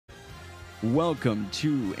Welcome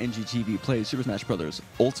to NGTV Plays Super Smash Bros.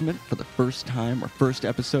 Ultimate for the first time, or first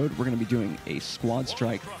episode. We're going to be doing a Squad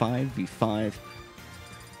Strike 5v5.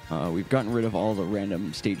 We've gotten rid of all the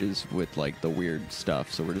random stages with like the weird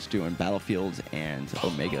stuff, so we're just doing Battlefields and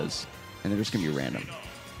Omegas, and they're just going to be random.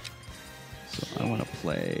 So I want to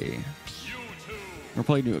play... We'll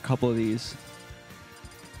probably do a couple of these.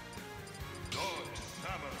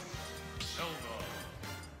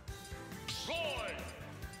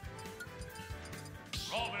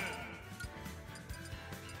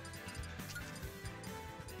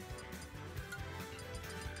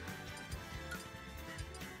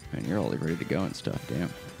 Man, you're all ready to go and stuff,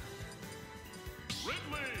 damn.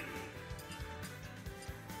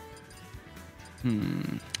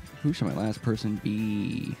 Who should my last person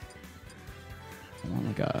be? I want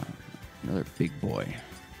like another big boy.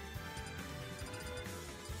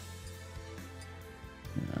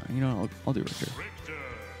 You know, I'll do Richter.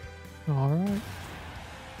 All right.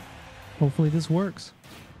 Hopefully this works.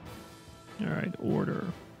 All right, order.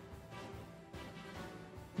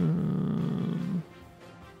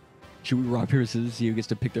 Should we rock, paper, scissors, see who gets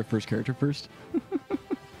to pick their first character first?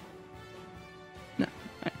 No,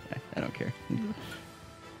 I don't care.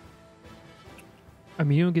 I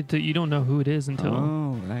mean, you don't know who it is until.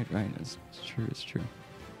 Oh, right. It's true. It's true.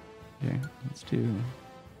 Okay, let's do.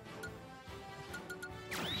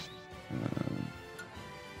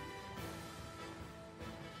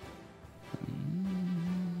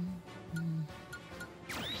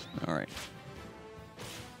 All right.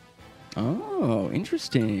 Oh,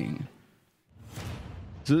 interesting.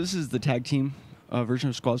 So this is the tag team version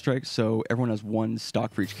of Squad Strike. So everyone has one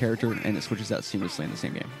stock for each character, and it switches out seamlessly in the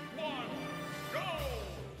same game.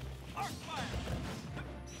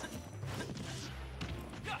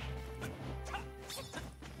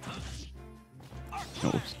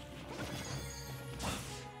 Oops.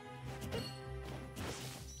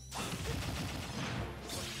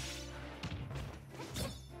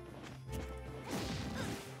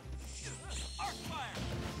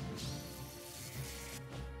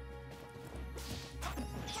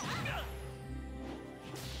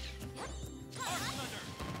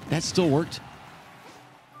 That still worked.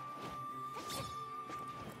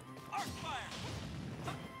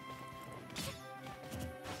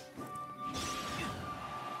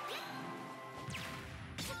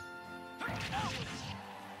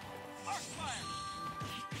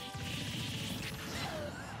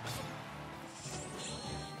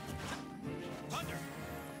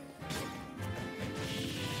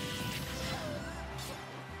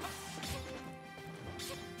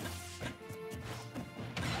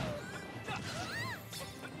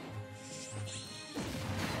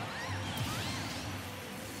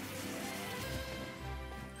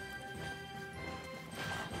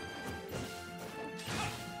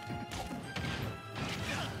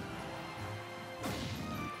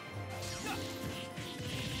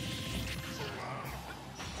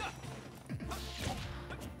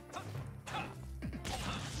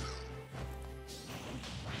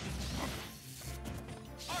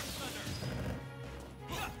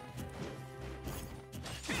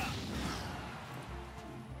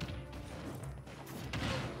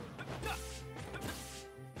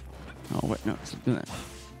 Oh, wait, no, stop doing that.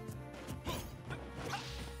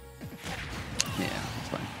 Yeah, that's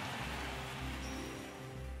fine.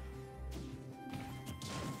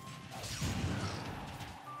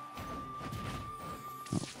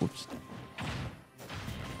 Oh, whoops.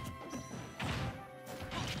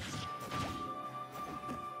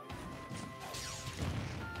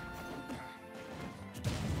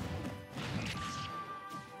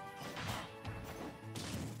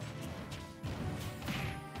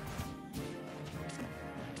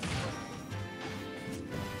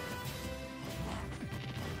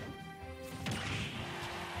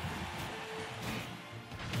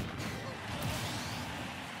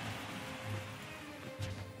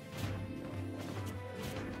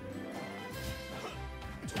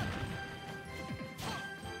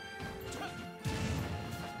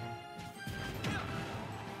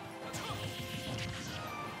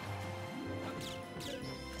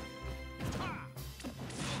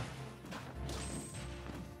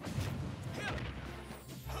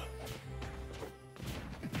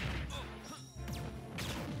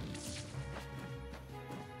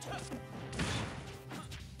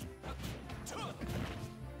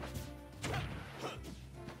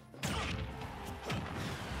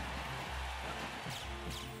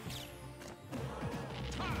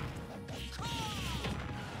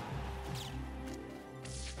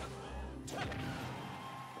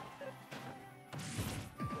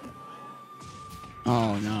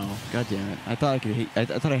 Oh no! God damn it! I thought I could. I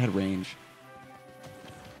thought I had range.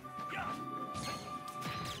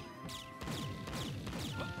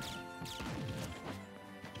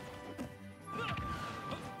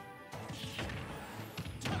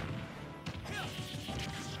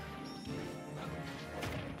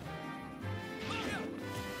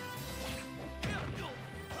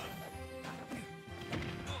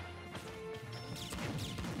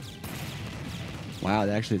 Wow,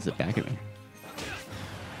 that actually is the back of me.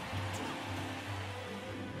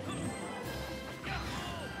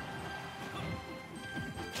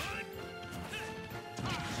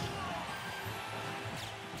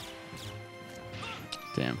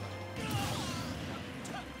 Damn.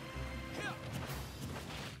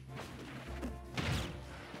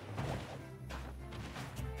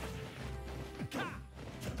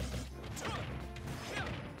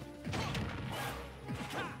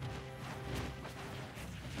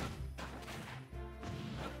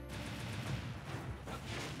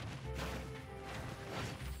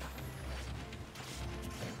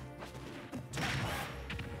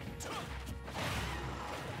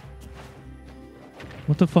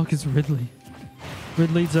 What the fuck is Ridley?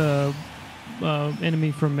 Ridley's a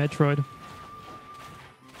enemy from Metroid.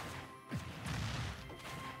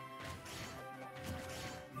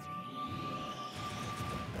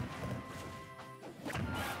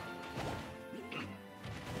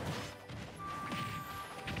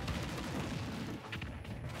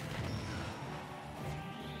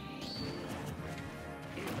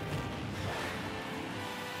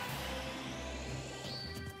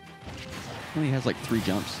 Only has like 3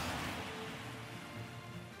 jumps.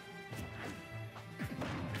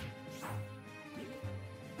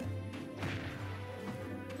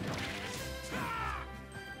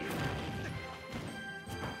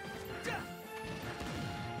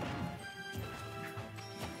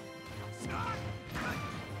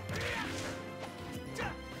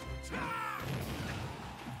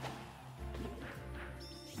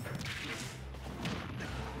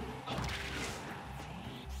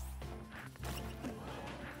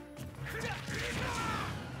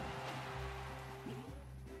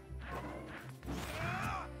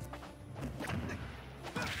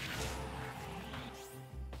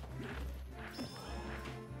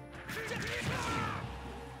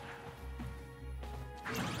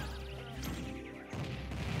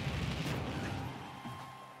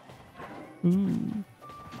 Ooh.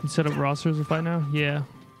 You set up rosters to fight now? Yeah.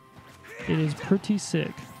 It is pretty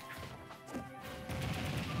sick.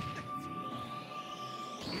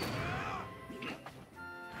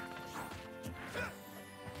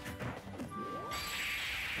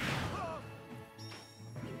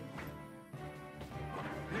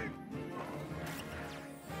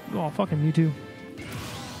 Oh, fucking you too.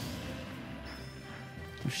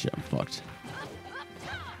 Oh shit, I'm fucked.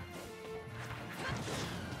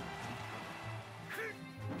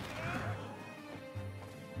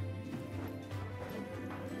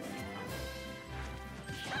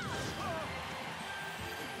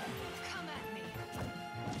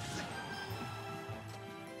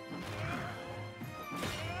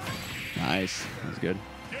 Nice. That's good.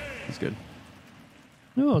 That's good.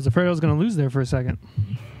 No, I was afraid I was going to lose there for a second.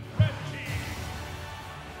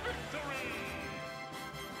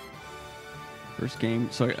 First game.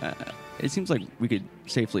 So it seems like we could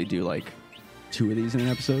safely do like 2 of these in an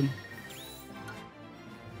episode.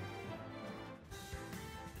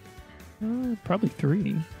 Probably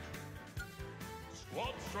 3.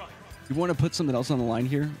 You want to put something else on the line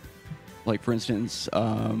here? Like, for instance,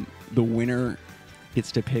 the winner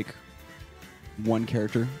gets to pick one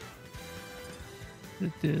character.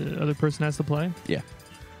 The other person has to play? Yeah.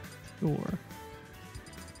 Sure.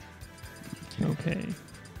 Okay.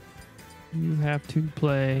 You have to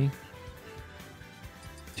play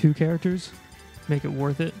 2 characters. Make it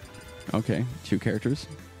worth it. Okay, 2 characters.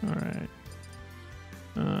 All right.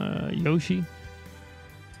 Yoshi.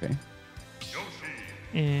 Okay.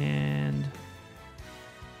 And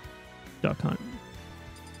Duck Hunt.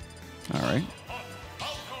 All right.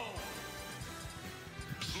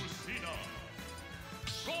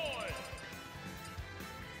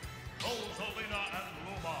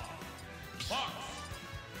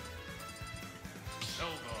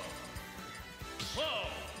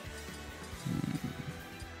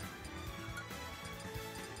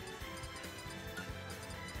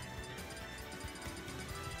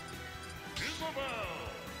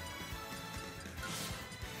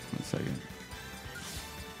 One second.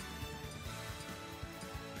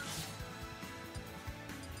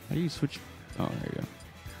 How do you switch? Oh, there you go.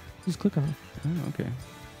 Just click on it. Oh, okay.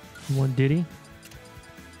 One Diddy.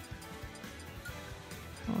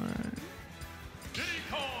 All right.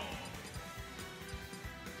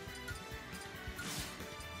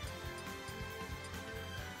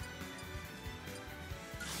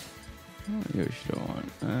 Oh, Yoshi don't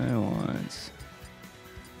want. I want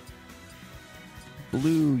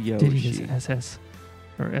Blue Yoshi. Diddy is SS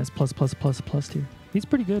or S plus plus plus plus tier. He's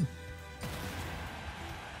pretty good.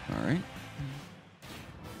 All right.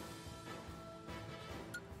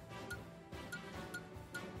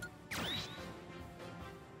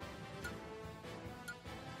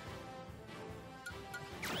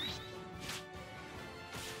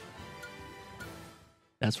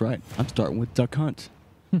 That's right. I'm starting with Duck Hunt.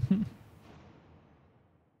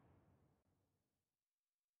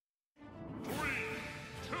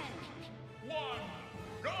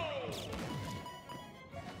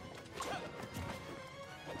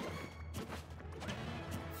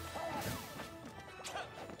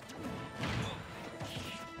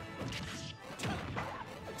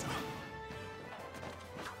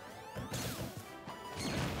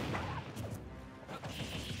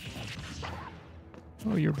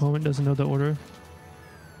 Oh, your opponent doesn't know the order.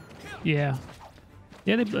 Yeah.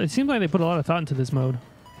 Yeah, it seems like they put a lot of thought into this mode.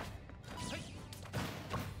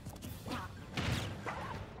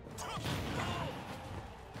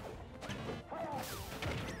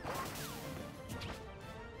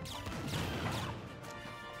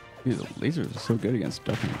 Dude, the lasers are so good against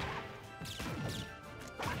Duck Hunt.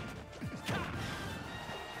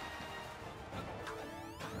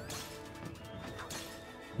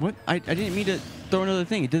 What? I didn't mean to throw another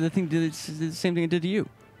thing. It did the same thing it did to you.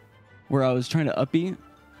 Where I was trying to up B,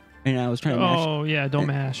 and I was trying to mash. Oh, yeah, don't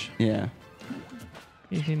mash. Yeah.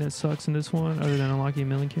 Anything that sucks in this one other than unlocking a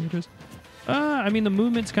million characters? I mean, the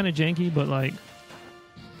movement's kind of janky, but like,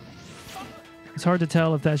 it's hard to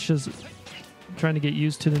tell if that's just trying to get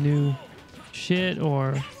used to the new shit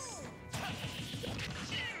or...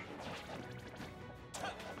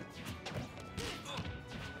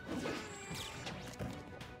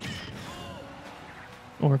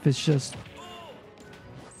 or if it's just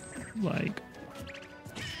like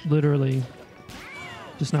literally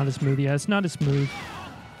just not as smooth. Yeah, it's not as smooth.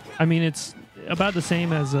 I mean, it's about the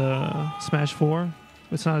same as Smash 4.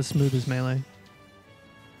 It's not as smooth as Melee.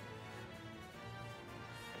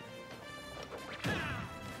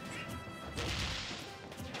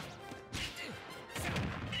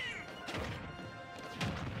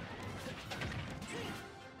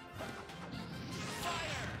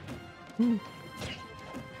 Ooh.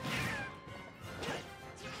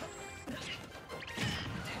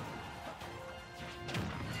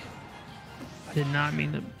 I did not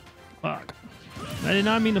mean to fuck. I did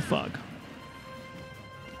not mean to fuck.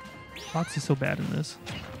 Fox is so bad in this.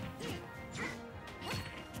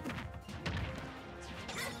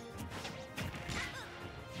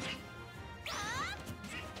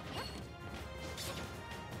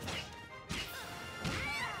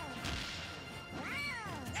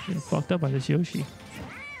 Getting fucked up by this Yoshi.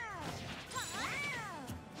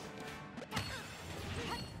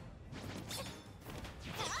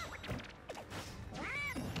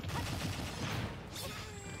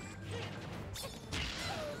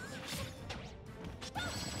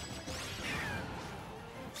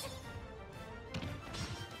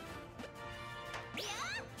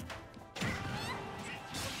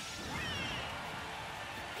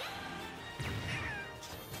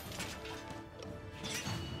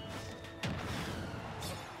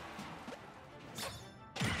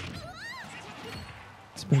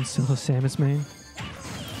 It's been still a Samus main.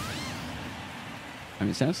 I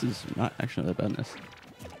mean, Samus is not actually that bad in this,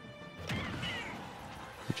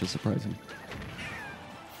 which is surprising.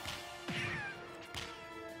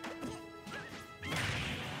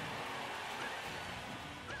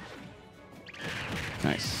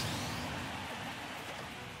 Nice.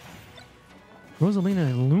 Rosalina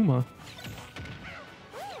and Luma.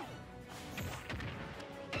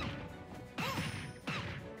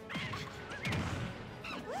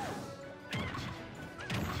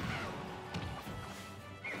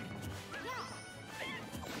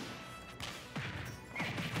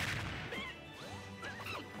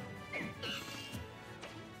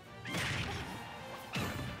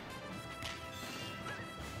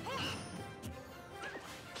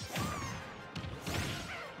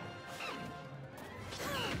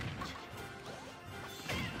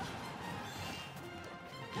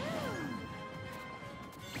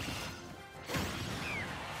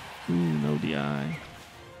 Ooh, no DI.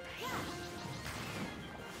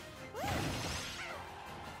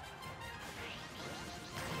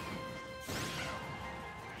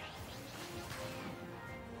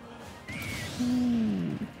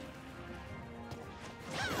 Ooh.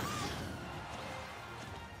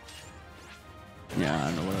 Yeah, I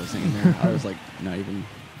don't know what I was thinking there. I was like, not even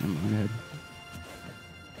in my head.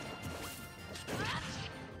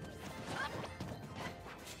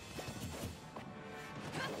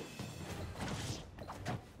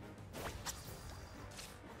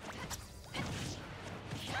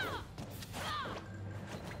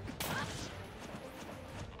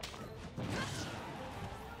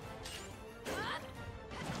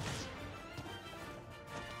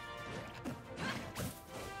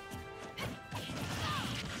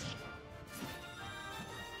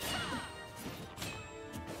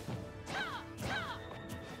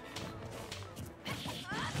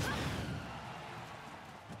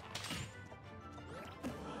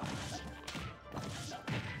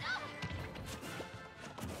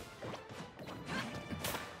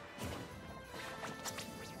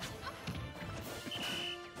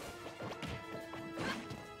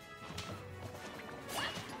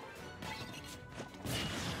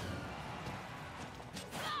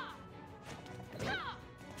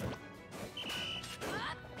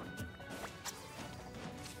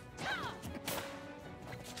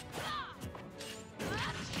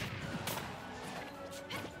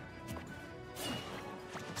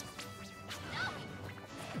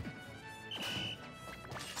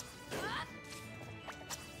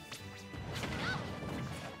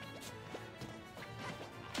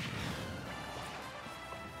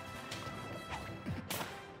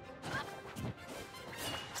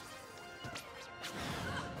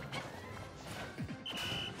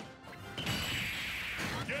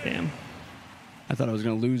 Damn. I thought I was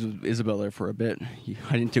going to lose with Isabel there for a bit.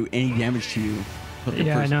 I didn't do any damage to you.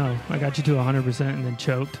 Yeah, I know. I got you to 100% and then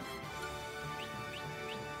choked.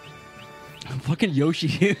 Fucking Yoshi,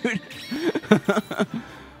 dude.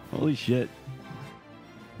 Holy shit.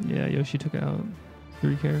 Yeah, Yoshi took out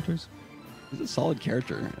 3 characters. He's a solid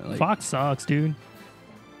character. Like, Fox sucks, dude.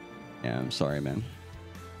 yeah, I'm sorry, man.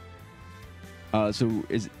 So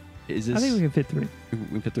is this? I think we can fit 3. We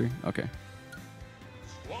can fit 3? Okay.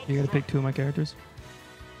 You gotta pick 2 of my characters.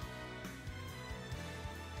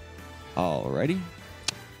 Alrighty.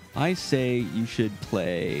 I say you should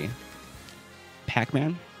play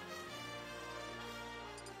Pac-Man.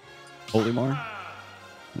 Olimar.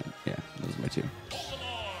 Yeah, those are my 2.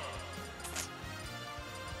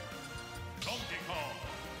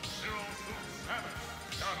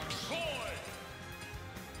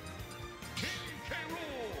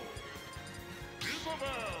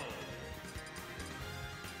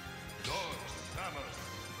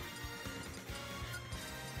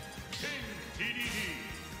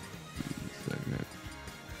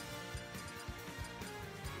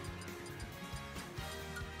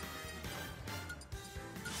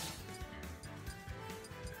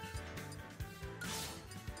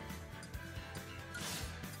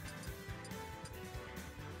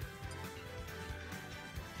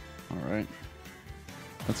 All right,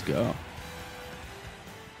 let's go.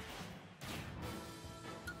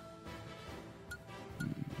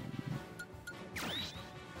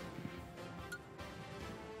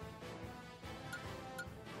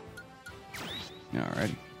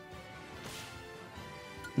 Alrighty.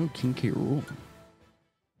 No King K. Rool.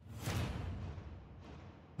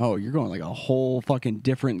 Oh, you're going like a whole fucking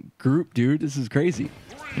different group, dude. This is crazy.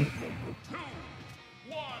 3, 2,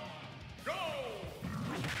 1, go!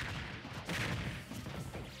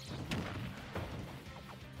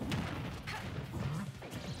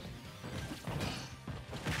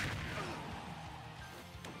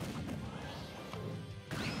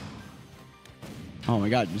 Oh my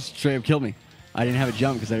god, just straight up killed me. I didn't have a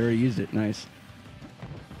jump because I already used it. Nice.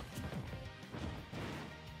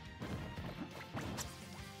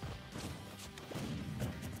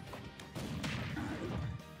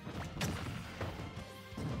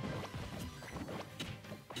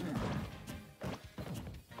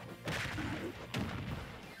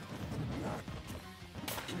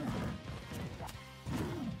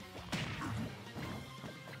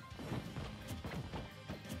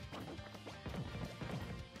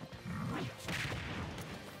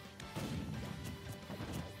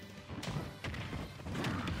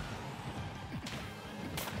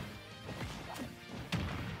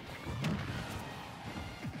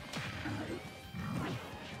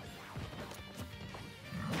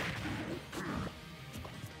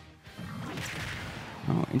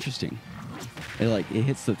 Oh, interesting. It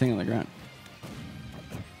hits the thing on the ground.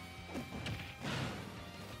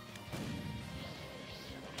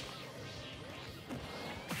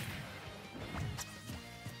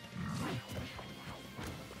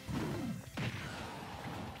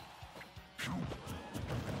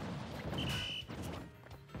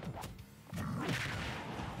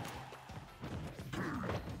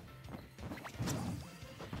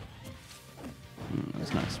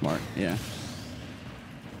 That's not smart. Yeah.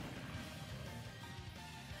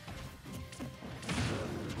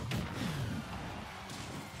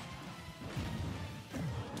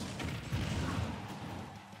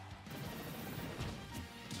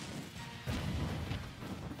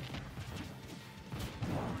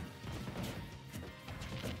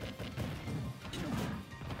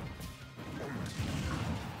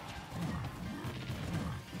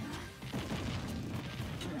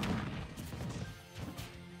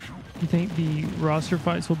 You think the roster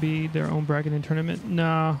fights will be their own bracket and tournament?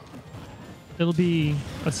 Nah. It'll be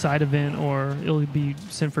a side event, or it'll be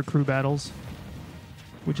sent for crew battles,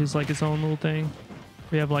 which is like its own little thing.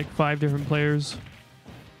 We have like 5 different players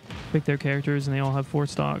pick their characters, and they all have 4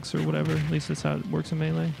 stocks or whatever. At least that's how it works in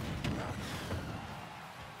Melee.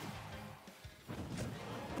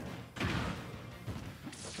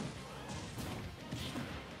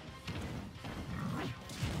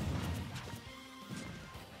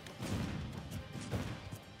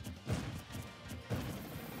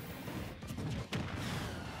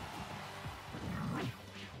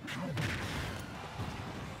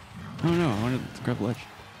 Oh no, I wanted to grab the ledge.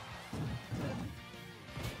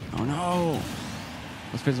 Oh no!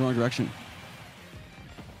 Let's face the wrong direction.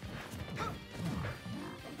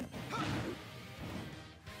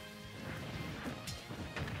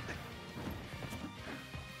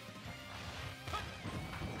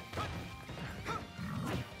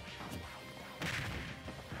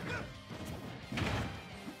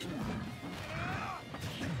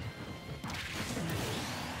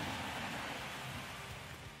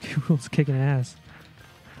 It's kicking ass.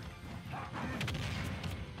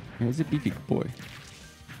 He's a beefy boy.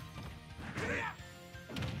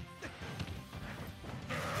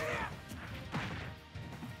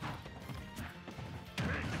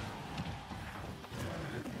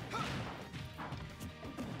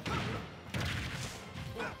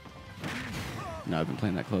 No, I've been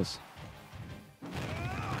playing that close.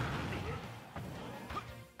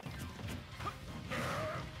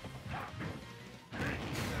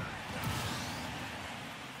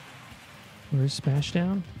 Where's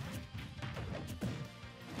Smashdown?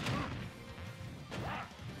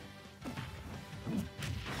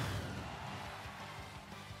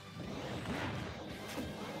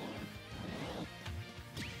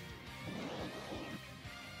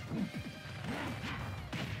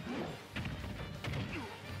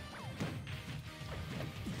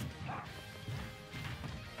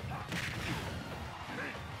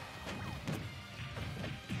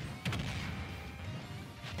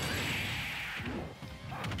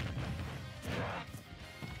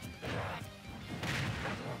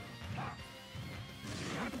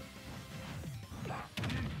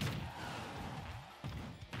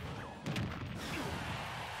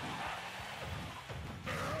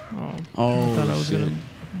 Oh, I thought I was shit. gonna.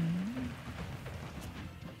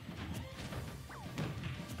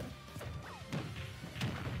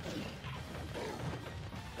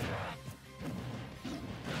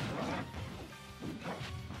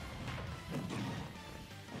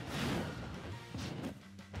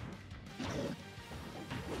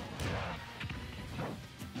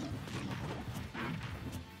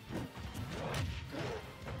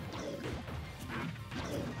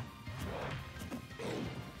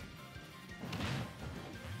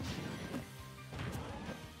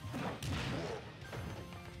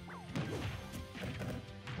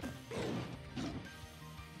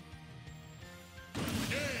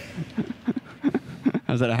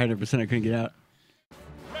 I was at 100%. I couldn't get out.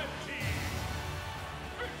 Red team,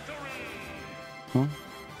 victory! Huh?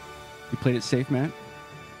 You played it safe, Matt?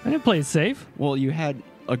 I didn't play it safe. Well, you had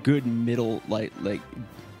a good middle, like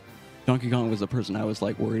Donkey Kong was the person I was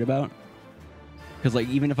like worried about. Because like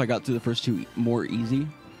even if I got through the first two more easy,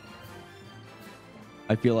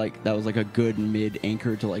 I feel like that was like a good mid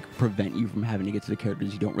anchor to like prevent you from having to get to the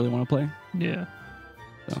characters you don't really want to play. Yeah,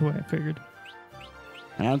 that's the way I figured.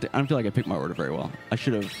 And I don't feel like I picked my order very well. I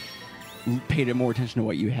should have paid more attention to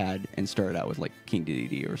what you had and started out with like King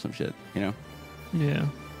Dedede or some shit, you know? Yeah,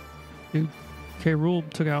 dude. K. Rool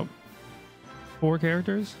took out 4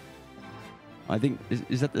 characters. I think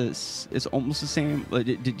is that the it's almost the same. Like,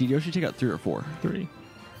 did Yoshi take out 3 or 4? 3.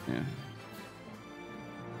 Yeah.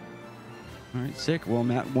 All right, sick. Well,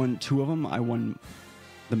 Matt won 2 of them. I won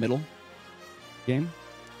the middle game.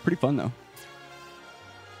 Pretty fun though.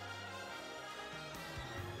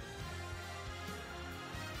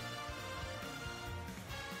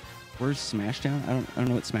 Where's Smashdown? I don't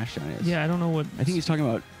know what Smashdown is. Yeah, I don't know what. I think he's talking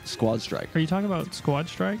about Squad Strike. Are you talking about Squad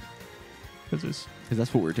Strike? Because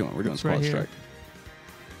That's what we're doing. We're doing it's Squad right here. Strike.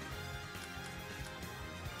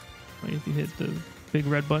 Like if you hit the big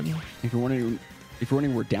red button. If you're wondering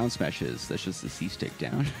where down smash is, that's just the C stick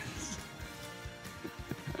down.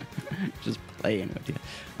 Just playing with you.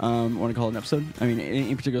 Want to call it an episode? I mean,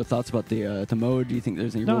 any particular thoughts about the mode? Do you think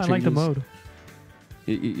there's any No, rule I like the changes? mode.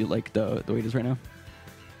 You like the way it is right now?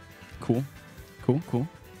 Cool.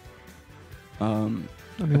 I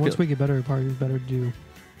mean, once we get better, it'd probably be better to do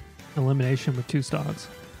elimination with 2 stocks.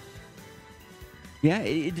 Yeah,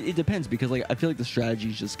 it depends because like I feel like the strategy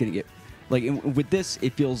is just gonna get like with this,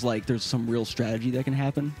 it feels like there's some real strategy that can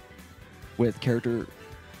happen with character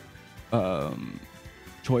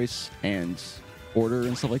choice and order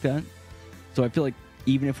and stuff like that. So I feel like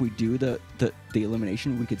even if we do the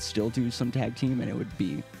elimination, we could still do some tag team and it would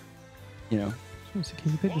be, you know. So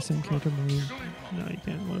can you pick the same character move? No, you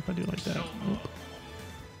can't. What if I do like that? Nope.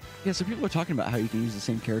 Yeah, so people are talking about how you can use the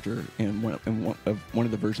same character in one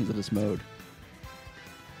of the versions of this mode,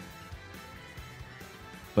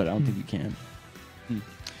 but I don't think you can.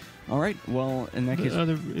 All right, well, in that case,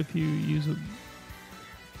 If you use it,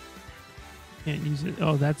 can't use it.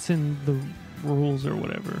 Oh, that's in the rules or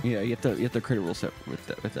whatever. yeah, you have to create a rule set with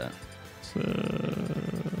that. So,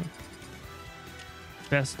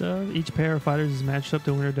 best of each pair of fighters is matched up.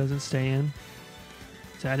 The winner doesn't stay in.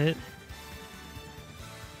 Is that it?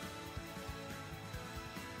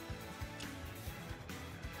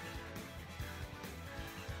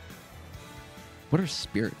 What are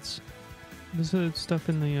spirits? This is stuff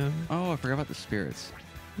in the. Oh, I forgot about the spirits.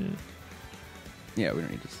 Yeah. Yeah, we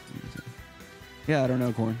don't need to use it. Yeah, I don't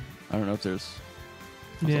know, Corn. I don't know if there's.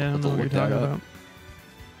 Yeah, I don't know what you're talking about.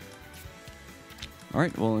 All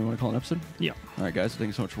right. Well, you want to call it an episode? Yeah. All right, guys. Thank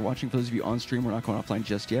you so much for watching. For those of you on stream, we're not going offline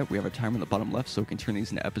just yet. We have a timer in the bottom left, so we can turn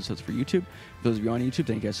these into episodes for YouTube. For those of you on YouTube,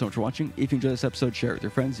 thank you guys so much for watching. If you enjoyed this episode, share it with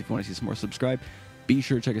your friends. If you want to see some more, subscribe. Be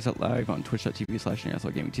sure to check us out live on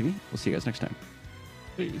twitch.tv/NathleGamingTV. We'll see you guys next time.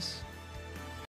 Peace.